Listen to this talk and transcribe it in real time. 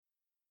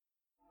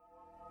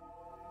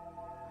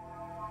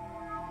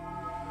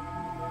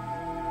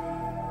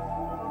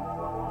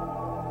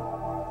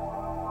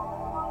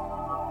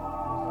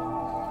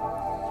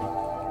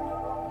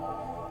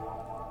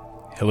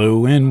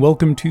Hello and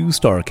welcome to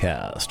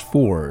StarCast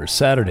for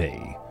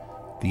Saturday,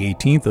 the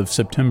 18th of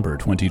September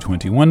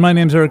 2021. My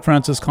name's Eric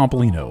Francis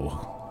Compolino,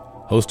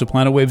 host of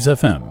Planet Waves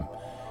FM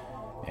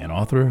and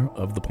author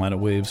of the Planet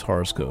Waves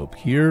Horoscope,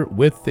 here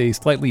with a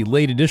slightly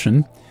late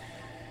edition.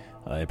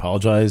 I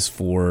apologize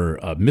for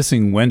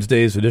missing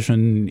Wednesday's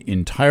edition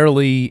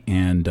entirely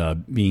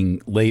and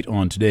being late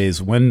on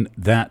today's. When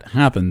that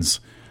happens,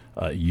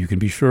 you can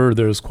be sure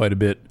there's quite a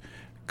bit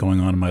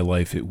going on in my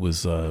life. It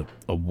was a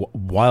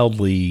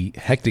wildly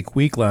hectic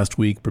week last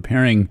week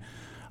preparing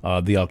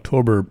the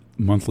October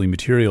monthly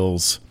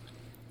materials,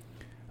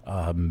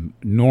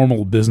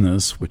 normal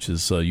business, which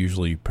is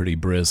usually pretty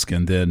brisk,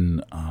 and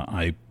then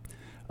I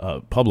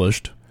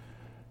published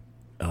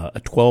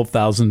a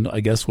 12,000, I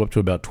guess, up to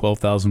about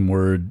 12,000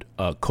 word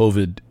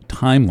COVID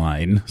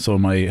timeline. So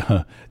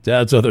my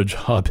dad's other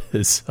job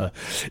is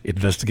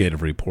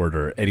investigative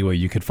reporter. Anyway,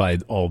 you can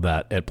find all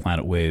that at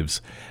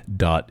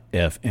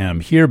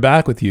planetwaves.fm. Here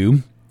back with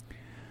you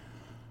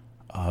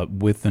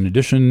with an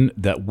edition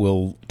that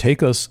will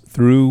take us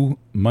through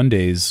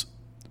Monday's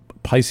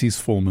Pisces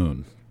full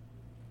moon.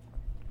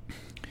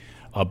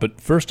 But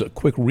first, a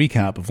quick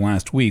recap of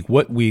last week.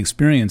 What we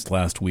experienced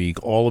last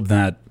week, all of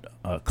that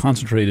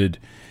concentrated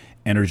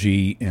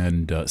energy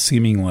and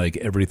seeming like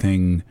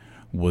everything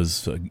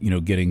was,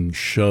 getting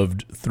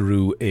shoved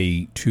through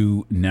a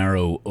too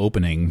narrow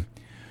opening,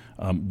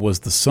 was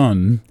the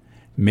sun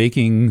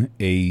making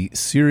a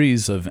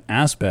series of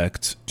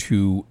aspects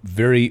to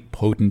very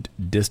potent,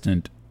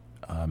 distant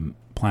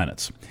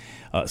planets.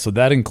 So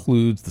that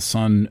includes the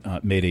sun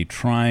made a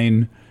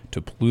trine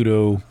to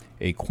Pluto,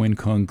 a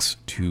quincunx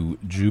to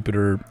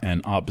Jupiter,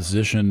 an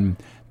opposition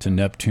to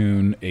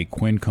Neptune, a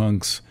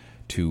quincunx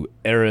to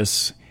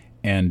Eris,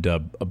 and a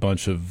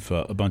bunch of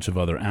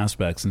other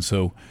aspects. And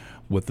so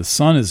what the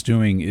sun is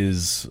doing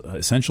is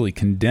essentially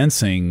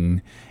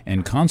condensing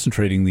and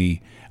concentrating the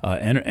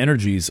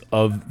energies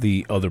of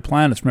the other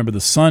planets. Remember,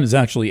 the sun is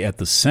actually at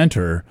the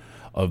center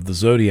of the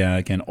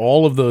zodiac, and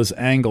all of those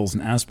angles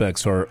and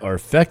aspects are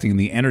affecting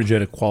the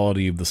energetic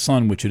quality of the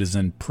sun, which it is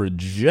then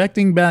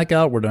projecting back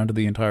outward onto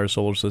the entire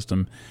solar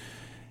system.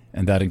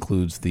 And that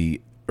includes the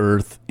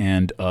Earth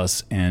and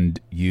us and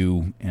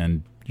you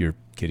and your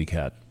kitty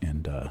cat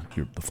and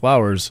the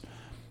flowers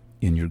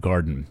in your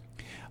garden.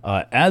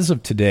 As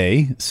of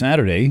today,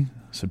 Saturday,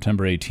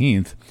 September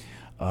 18th,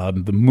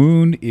 the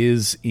moon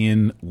is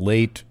in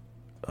late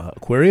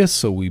Aquarius,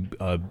 so we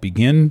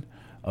begin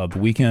the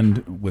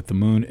weekend with the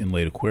moon in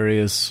late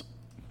Aquarius,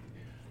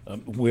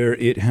 where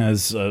it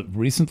has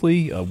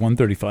recently,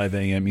 1:35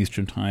 a.m.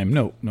 Eastern Time.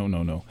 No.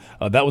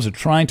 That was a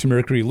trine to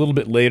Mercury a little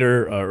bit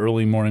later,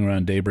 early morning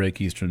around daybreak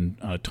Eastern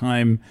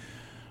Time,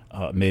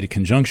 made a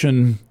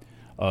conjunction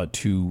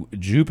to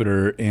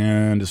Jupiter,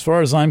 and as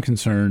far as I'm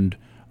concerned,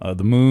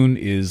 the moon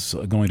is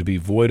going to be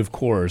void of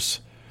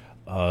course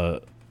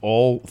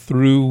all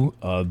through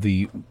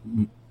the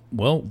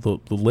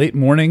late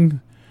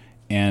morning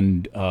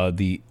and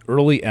the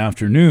early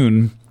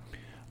afternoon,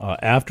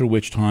 after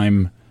which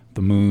time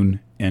the moon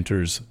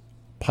enters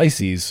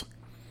Pisces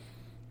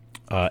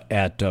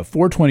at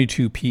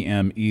 4:22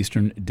 p.m.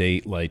 Eastern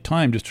Daylight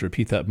Time. Just to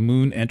repeat that,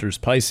 moon enters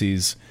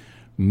Pisces,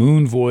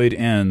 moon void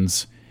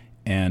ends,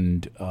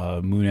 and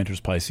moon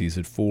enters Pisces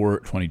at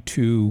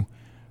 4:22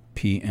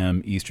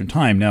 p.m. Eastern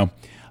Time. Now,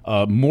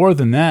 more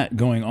than that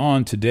going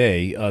on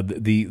today,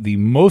 the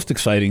most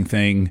exciting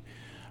thing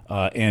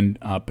and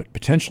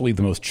potentially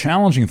the most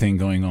challenging thing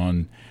going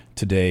on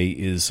today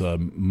is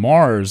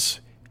Mars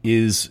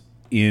is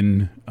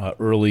in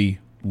early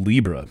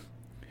Libra.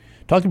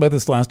 Talked about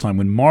this last time.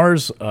 When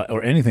Mars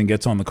or anything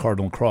gets on the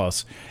cardinal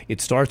cross, it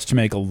starts to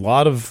make a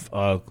lot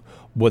of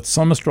what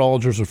some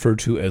astrologers refer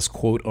to as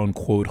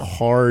quote-unquote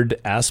hard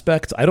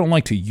aspects. I don't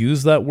like to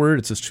use that word.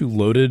 It's just too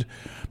loaded.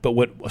 But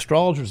what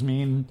astrologers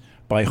mean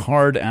by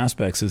hard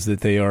aspects is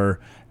that they are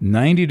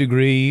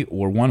 90-degree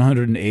or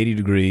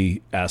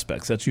 180-degree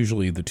aspects. That's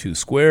usually the two,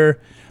 square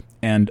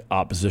and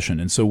opposition.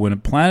 And so when a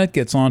planet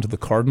gets onto the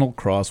cardinal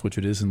cross, which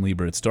it is in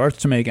Libra, it starts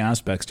to make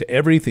aspects to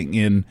everything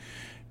in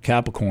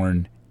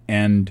Capricorn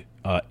and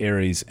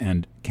Aries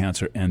and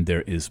Cancer, and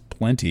there is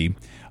plenty,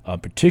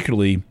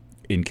 particularly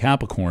in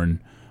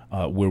Capricorn,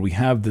 where we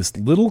have this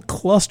little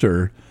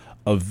cluster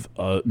of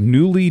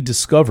newly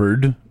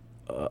discovered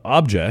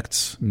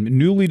objects.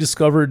 Newly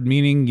discovered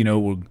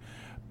meaning,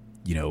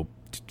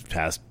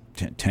 past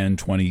 10,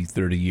 20,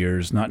 30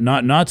 years.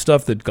 Not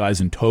stuff that guys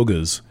in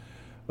togas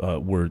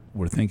were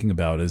thinking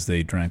about as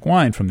they drank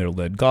wine from their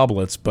lead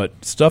goblets,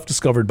 but stuff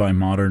discovered by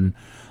modern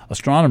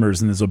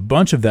astronomers. And there's a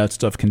bunch of that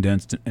stuff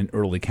condensed in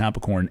early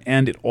Capricorn,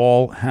 and it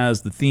all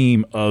has the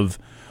theme of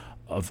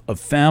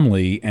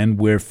family and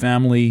where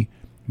family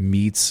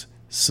meets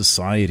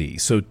society.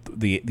 So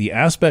the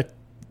aspect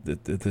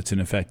that's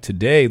in effect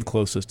today, the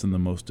closest and the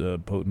most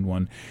potent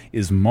one,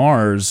 is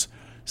Mars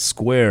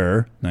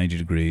square 90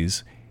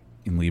 degrees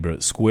in Libra,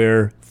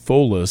 square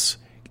Pholus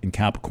in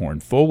Capricorn.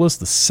 Pholus,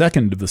 the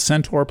second of the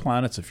Centaur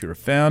planets. If you're a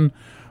fan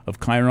of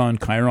Chiron,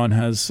 Chiron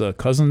has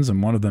cousins,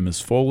 and one of them is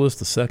Pholus.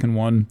 The second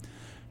one,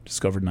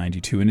 discovered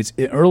 92. And it's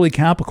in early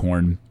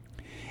Capricorn.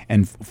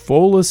 And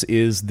Pholus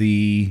is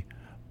the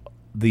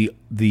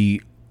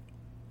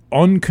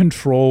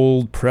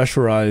uncontrolled,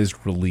 pressurized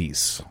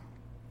release.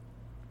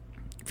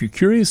 If you're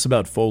curious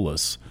about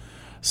Pholus,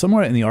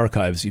 somewhere in the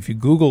archives, if you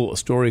Google a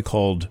story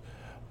called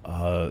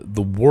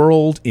 "The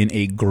World in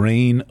a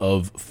Grain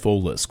of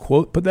Pholus,"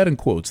 quote, put that in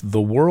quotes, "The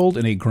World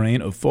in a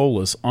Grain of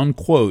Pholus,"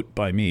 unquote,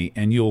 by me,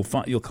 and you'll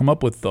come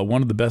up with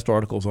one of the best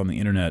articles on the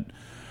internet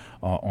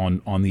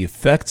on the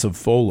effects of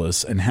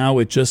Pholus and how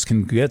it just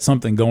can get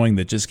something going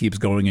that just keeps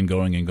going and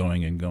going and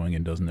going and going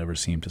and doesn't ever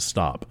seem to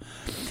stop.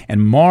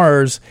 And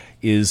Mars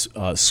is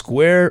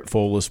square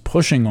Pholus,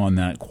 pushing on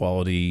that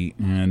quality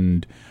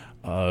and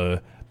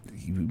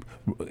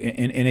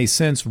in a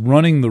sense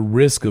running the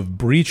risk of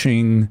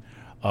breaching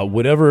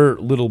whatever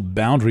little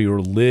boundary or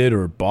lid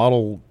or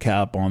bottle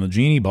cap on the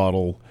genie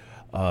bottle,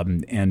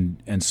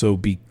 and so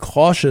be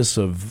cautious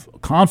of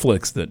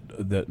conflicts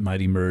that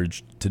might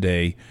emerge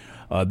today.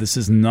 This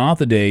is not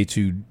the day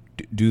to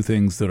do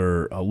things that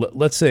are,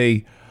 let's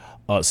say,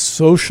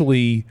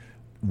 socially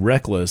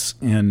reckless.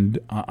 And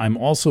I'm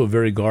also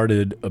very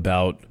guarded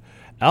about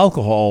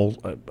alcohol.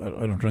 I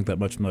don't drink that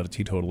much. I'm not a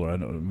teetotaler. I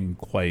don't mean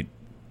quite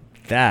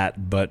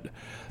that, but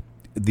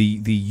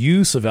the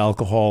use of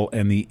alcohol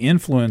and the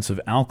influence of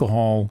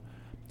alcohol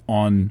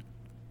on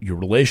your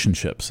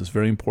relationships is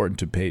very important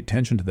to pay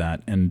attention to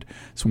that. And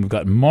so we've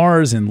got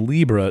Mars in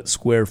Libra,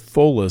 square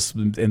Pholus,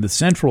 and the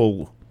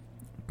central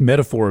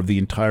metaphor of the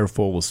entire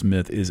Pholus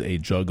myth is a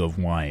jug of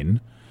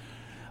wine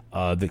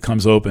that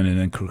comes open, and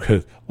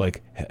then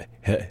like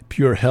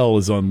pure hell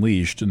is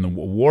unleashed, and a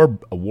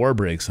war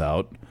breaks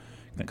out.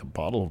 Like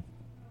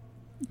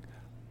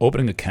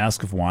opening a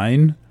cask of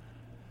wine.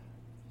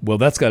 Well,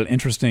 that's got an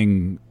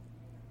interesting,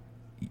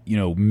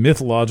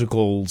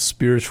 mythological,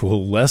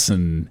 spiritual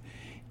lesson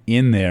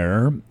in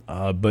there.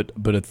 But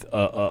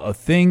a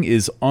thing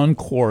is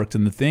uncorked,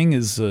 and the thing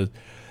is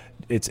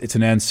it's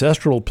an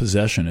ancestral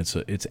possession.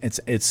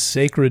 It's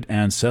sacred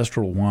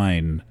ancestral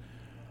wine,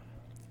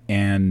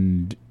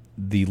 and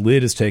the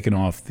lid is taken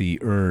off the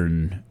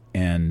urn,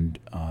 and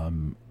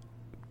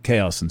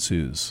chaos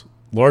ensues,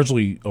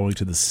 largely owing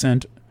to the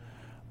scent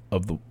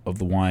of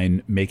the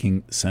wine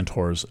making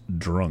centaurs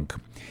drunk.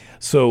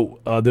 So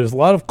there's a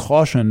lot of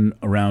caution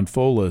around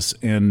Pholus,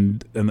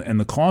 and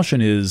the caution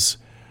is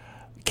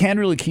can't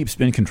really keep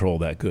spin control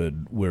that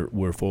good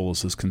where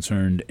Pholus is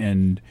concerned,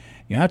 and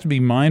you have to be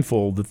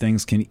mindful that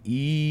things can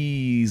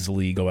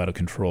easily go out of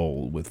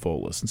control with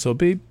Pholus. And so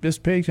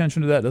just pay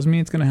attention to that. Doesn't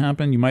mean it's going to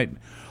happen. You might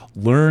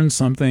learn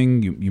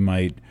something. You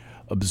might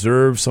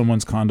observe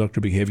someone's conduct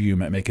or behavior. You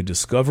might make a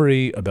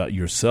discovery about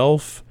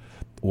yourself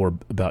or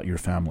about your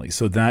family.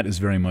 So that is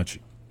very much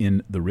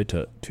in the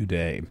Rita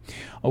today.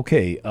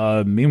 Okay,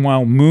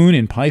 meanwhile, Moon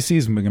in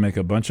Pisces, we're going to make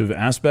a bunch of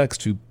aspects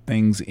to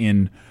things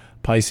in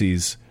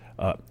Pisces,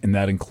 and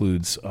that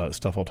includes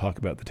stuff I'll talk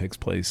about that takes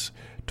place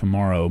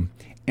tomorrow.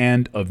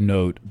 And of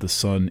note, the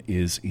Sun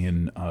is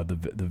in the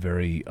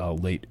very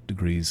late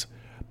degrees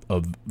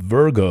of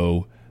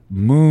Virgo.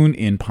 Moon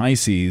in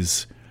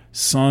Pisces,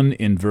 Sun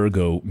in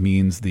Virgo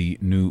means the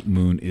new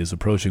moon is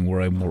approaching.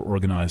 Were I more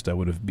organized, I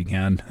would have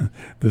began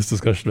this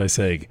discussion by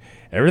saying,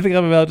 everything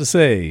I'm about to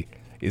say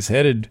is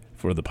headed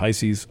for the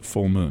Pisces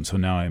full moon. So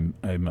now I'm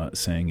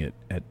saying it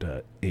at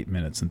 8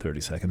 minutes and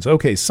 30 seconds.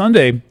 Okay,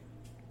 Sunday,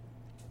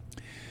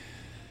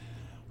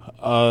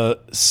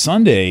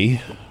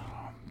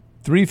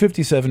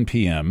 3:57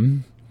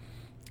 p.m.,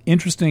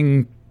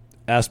 interesting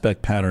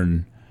aspect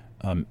pattern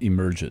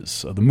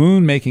emerges. The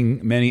moon making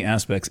many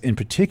aspects, in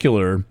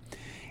particular,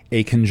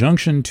 a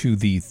conjunction to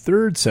the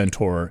third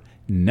centaur,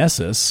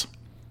 Nessus,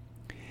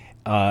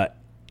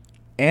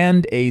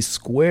 and a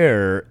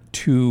square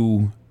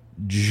to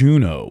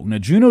Juno. Now,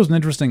 Juno's an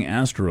interesting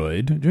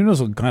asteroid.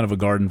 Juno's kind of a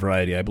garden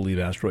variety, I believe,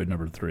 asteroid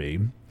number 3.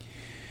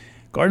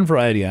 Garden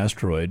variety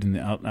asteroid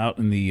out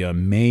in the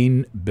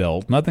main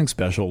belt. Nothing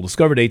special.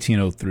 Discovered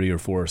 1803 or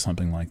 4 or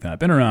something like that.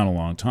 Been around a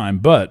long time,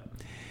 but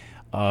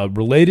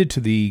related to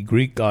the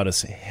Greek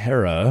goddess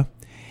Hera,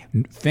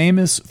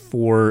 famous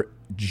for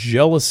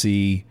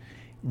jealousy,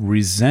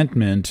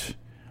 resentment,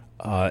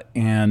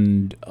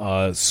 and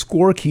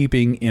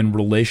scorekeeping in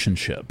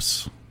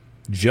relationships.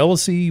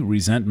 Jealousy,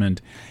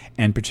 resentment,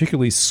 and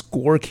particularly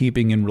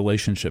scorekeeping in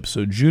relationships.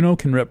 So Juno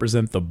can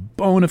represent the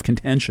bone of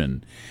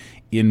contention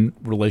in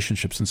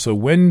relationships. And so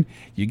when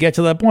you get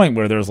to that point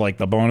where there's like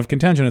the bone of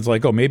contention, it's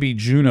like, oh, maybe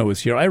Juno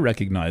is here. I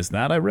recognize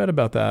that. I read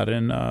about that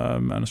in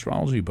an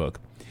astrology book.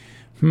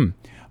 Well,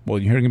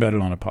 you're hearing about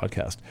it on a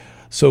podcast.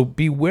 So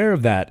beware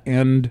of that.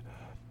 And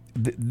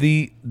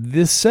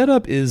this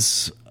setup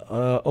is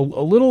a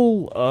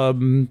little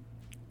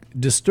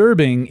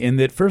disturbing in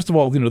that, first of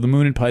all, the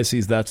moon in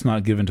Pisces, that's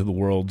not given to the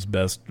world's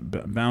best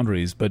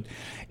boundaries, but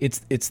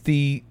it's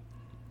the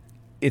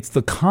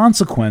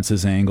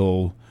consequences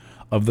angle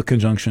of the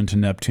conjunction to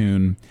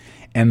Neptune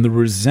and the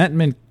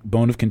resentment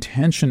bone of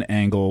contention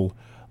angle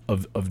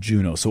of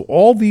Juno. So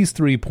all these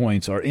 3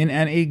 points are in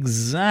an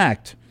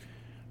exact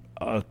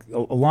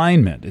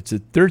alignment. It's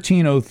at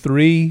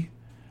 1303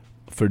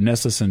 for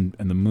Nessus and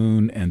the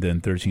Moon, and then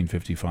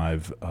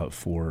 1355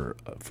 for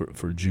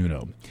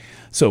Juno.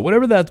 So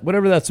whatever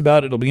that's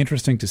about, it'll be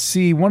interesting to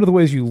see. One of the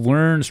ways you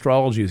learn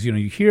astrology is,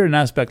 you hear an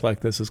aspect like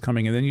this is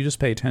coming, and then you just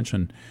pay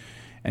attention,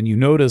 and you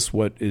notice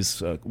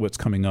what's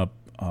coming up,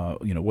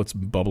 what's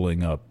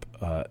bubbling up,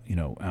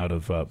 out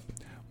of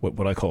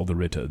what I call the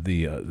Rita,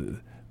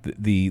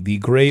 the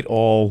great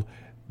all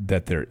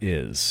that there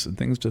is. And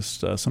things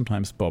just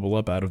sometimes bubble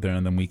up out of there,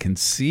 and then we can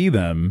see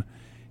them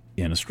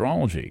in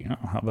astrology.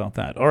 Oh, how about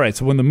that? All right,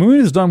 so when the moon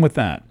is done with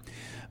that,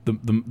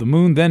 the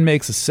moon then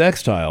makes a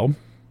sextile,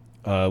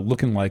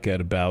 looking like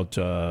at about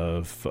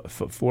 4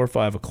 or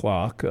 5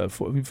 o'clock,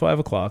 5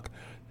 o'clock,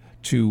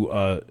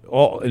 to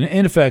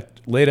in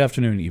effect late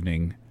afternoon,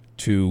 evening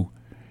to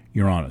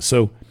Uranus.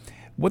 So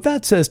what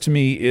that says to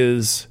me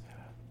is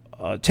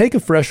take a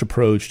fresh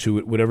approach to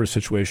whatever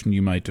situation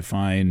you might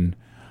define,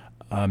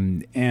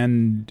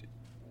 and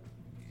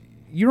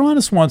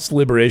Uranus wants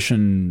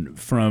liberation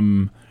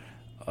from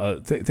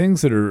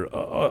things that are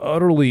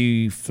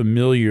utterly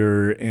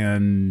familiar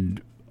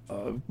and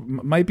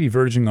might be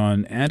verging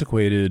on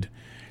antiquated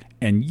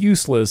and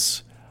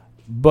useless,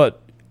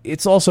 but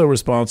it's also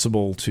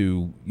responsible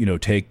to,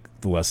 take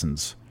the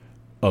lessons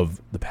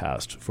of the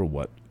past for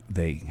what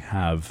they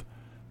have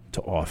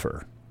to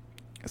offer,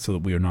 so that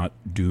we are not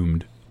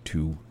doomed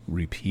to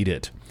repeat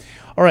it.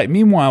 All right,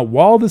 meanwhile,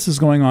 while this is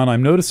going on,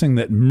 I'm noticing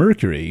that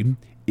Mercury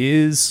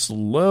is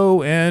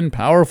slow and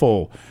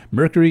powerful.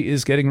 Mercury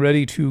is getting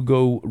ready to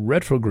go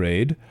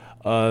retrograde.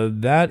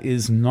 That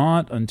is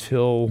not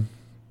until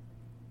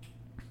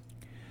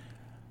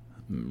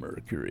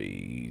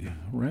Mercury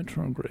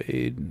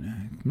retrograde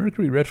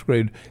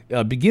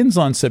begins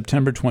on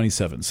September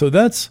 27th. So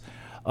that's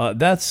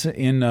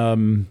in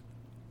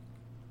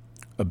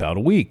about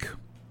a week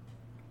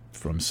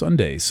from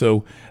Sunday.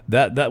 So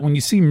that when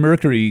you see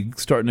Mercury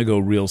starting to go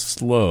real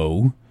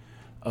slow,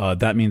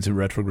 that means a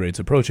retrograde's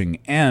approaching.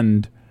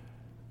 And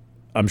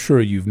I'm sure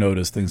you've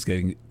noticed things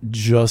getting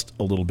just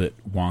a little bit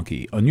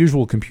wonky.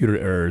 Unusual computer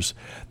errors.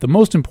 The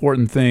most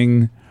important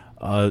thing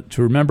to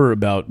remember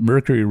about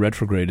Mercury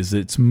retrograde is that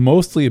it's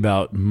mostly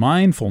about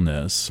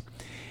mindfulness.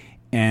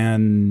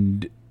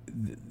 And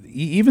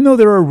even though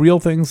there are real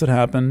things that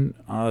happen,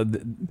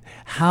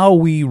 how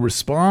we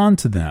respond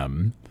to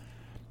them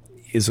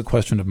is a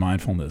question of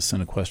mindfulness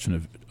and a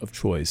question of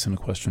choice and a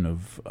question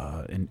of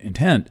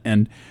intent.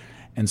 And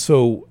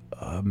so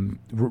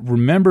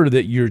remember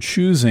that you're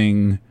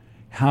choosing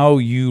how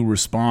you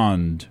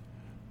respond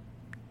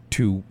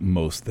to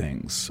most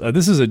things.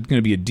 This is going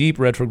to be a deep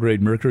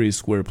retrograde. Mercury is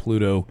square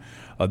Pluto.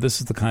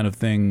 This is the kind of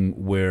thing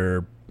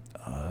where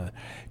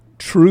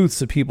truths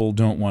that people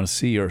don't want to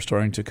see are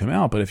starting to come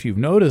out. But if you've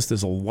noticed,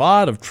 there's a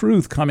lot of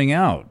truth coming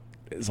out.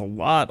 There's a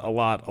lot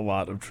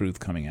of truth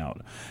coming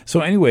out. So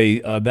anyway,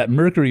 that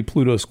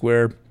Mercury-Pluto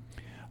square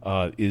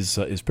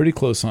is pretty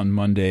close on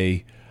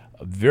Monday,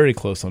 very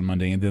close on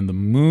Monday. And then the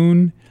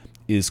moon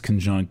is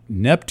conjunct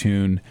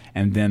Neptune,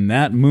 and then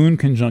that moon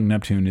conjunct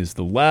Neptune is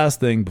the last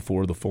thing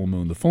before the full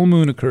moon. The full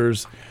moon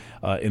occurs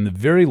in the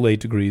very late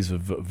degrees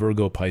of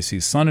Virgo,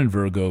 Pisces, Sun in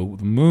Virgo,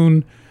 the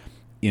moon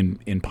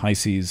in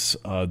Pisces.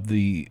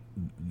 The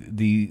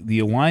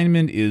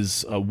alignment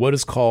is what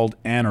is called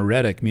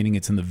anaretic, meaning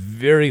it's in the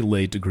very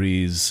late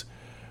degrees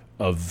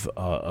of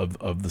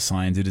the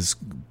signs. It is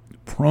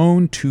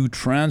prone to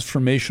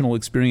transformational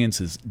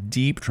experiences,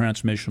 deep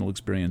transformational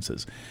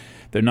experiences.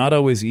 They're not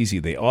always easy.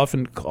 They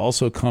often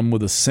also come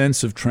with a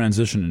sense of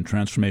transition and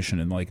transformation,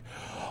 and like,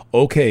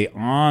 okay,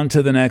 on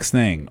to the next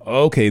thing.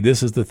 Okay,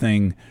 this is the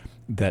thing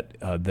that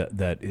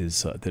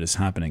is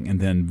happening. And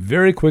then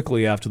very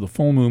quickly after the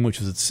full moon,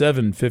 which is at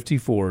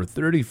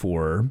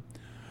 7:54:34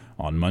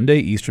 on Monday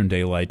Eastern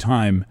Daylight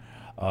Time,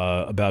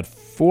 about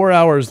 4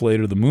 hours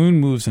later, the moon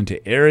moves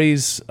into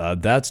Aries.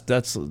 That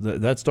starts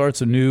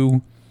a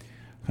new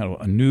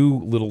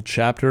little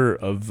chapter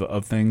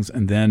of things,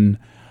 and then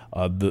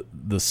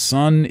the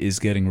sun is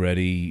getting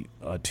ready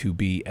to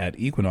be at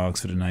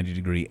equinox at a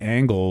 90-degree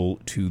angle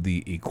to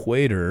the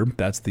equator.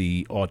 That's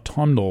the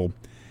autumnal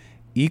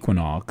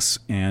equinox,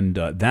 and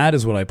that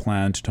is what I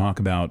plan to talk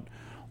about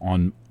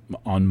on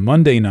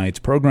Monday night's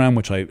program,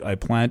 which I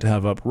plan to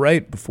have up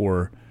right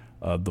before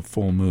the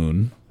full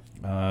moon.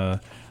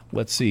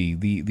 Let's see.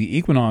 The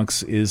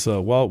equinox is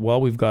while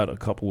we've got a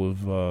couple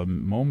of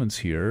moments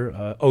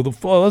here.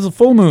 There's a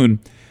full moon.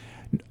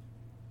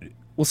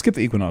 We'll skip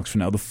the equinox for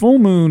now. The full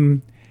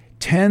moon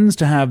tends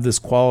to have this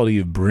quality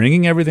of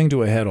bringing everything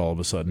to a head all of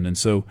a sudden, and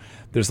so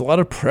there's a lot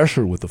of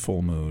pressure with the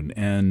full moon,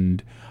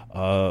 and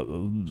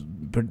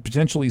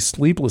potentially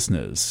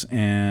sleeplessness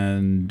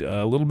and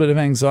a little bit of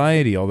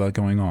anxiety, all that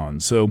going on.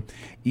 So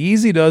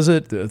easy does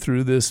it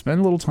through this.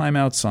 Spend a little time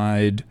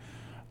outside.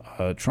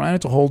 Try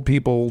not to hold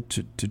people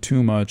to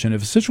too much. And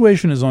if a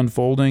situation is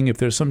unfolding, if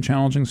there's some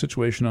challenging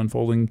situation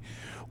unfolding,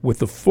 with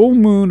the full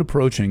moon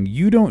approaching,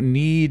 you don't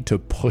need to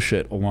push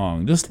it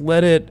along. Just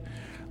let it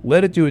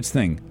do its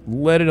thing.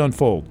 Let it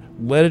unfold.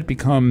 Let it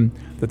become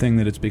the thing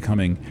that it's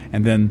becoming.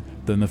 And then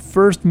the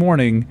first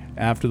morning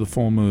after the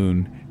full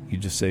moon, you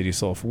just say to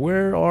yourself,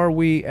 where are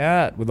we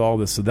at with all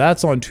this? So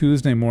that's on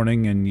Tuesday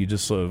morning, and you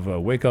just sort of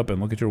wake up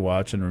and look at your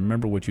watch and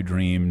remember what you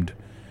dreamed,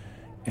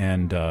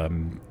 and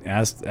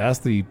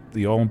ask the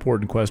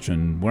all-important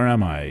question, where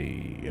am I,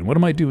 and what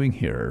am I doing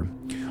here?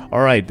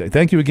 All right,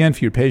 thank you again for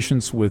your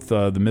patience with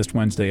the Missed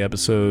Wednesday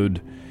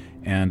episode,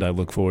 and I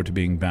look forward to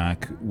being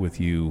back with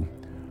you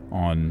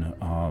on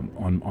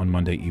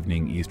Monday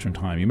evening Eastern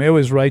Time. You may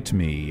always write to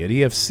me at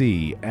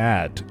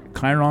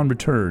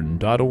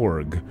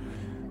efc@chironreturn.org,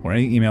 or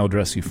any email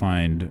address you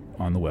find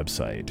on the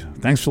website.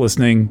 Thanks for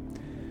listening,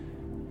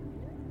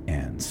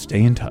 and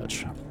stay in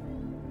touch.